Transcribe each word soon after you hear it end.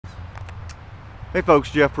Hey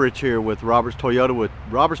folks, Jeff Rich here with Roberts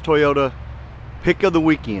Toyota pick of the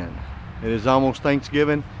weekend. It is almost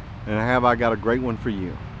Thanksgiving and I got a great one for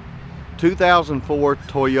you. 2004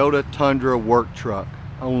 Toyota Tundra work truck,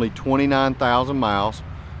 only 29,000 miles,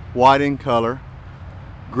 white in color.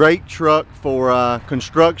 Great truck for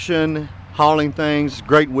construction, hauling things,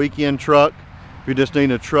 great weekend truck. If you just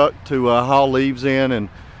need a truck to haul leaves in and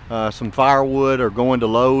some firewood or going to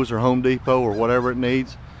Lowe's or Home Depot or whatever it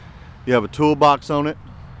needs. You have a toolbox on it.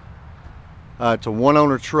 It's a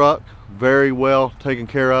one-owner truck, very well taken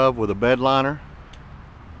care of with a bed liner.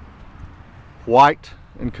 White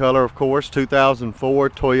in color, of course. 2004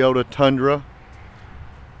 Toyota Tundra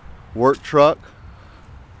work truck,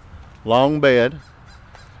 long bed.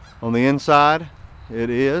 On the inside, it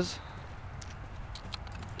is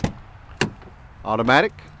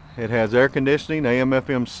automatic. It has air conditioning,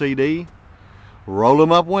 AM/FM CD, roll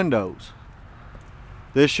 'em up windows.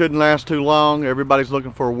 This shouldn't last too long. Everybody's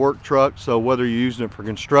looking for a work truck, so whether you're using it for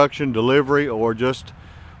construction, delivery, or just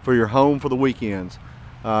for your home for the weekends.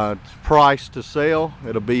 It's priced to sell.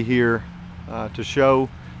 It'll be here to show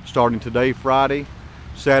starting today, Friday.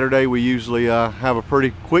 Saturday we usually have a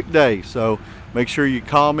pretty quick day, so make sure you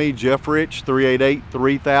call me, Jeff Rich,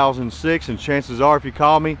 388-3006, and chances are if you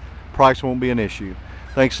call me, price won't be an issue.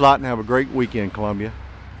 Thanks a lot and have a great weekend, Columbia.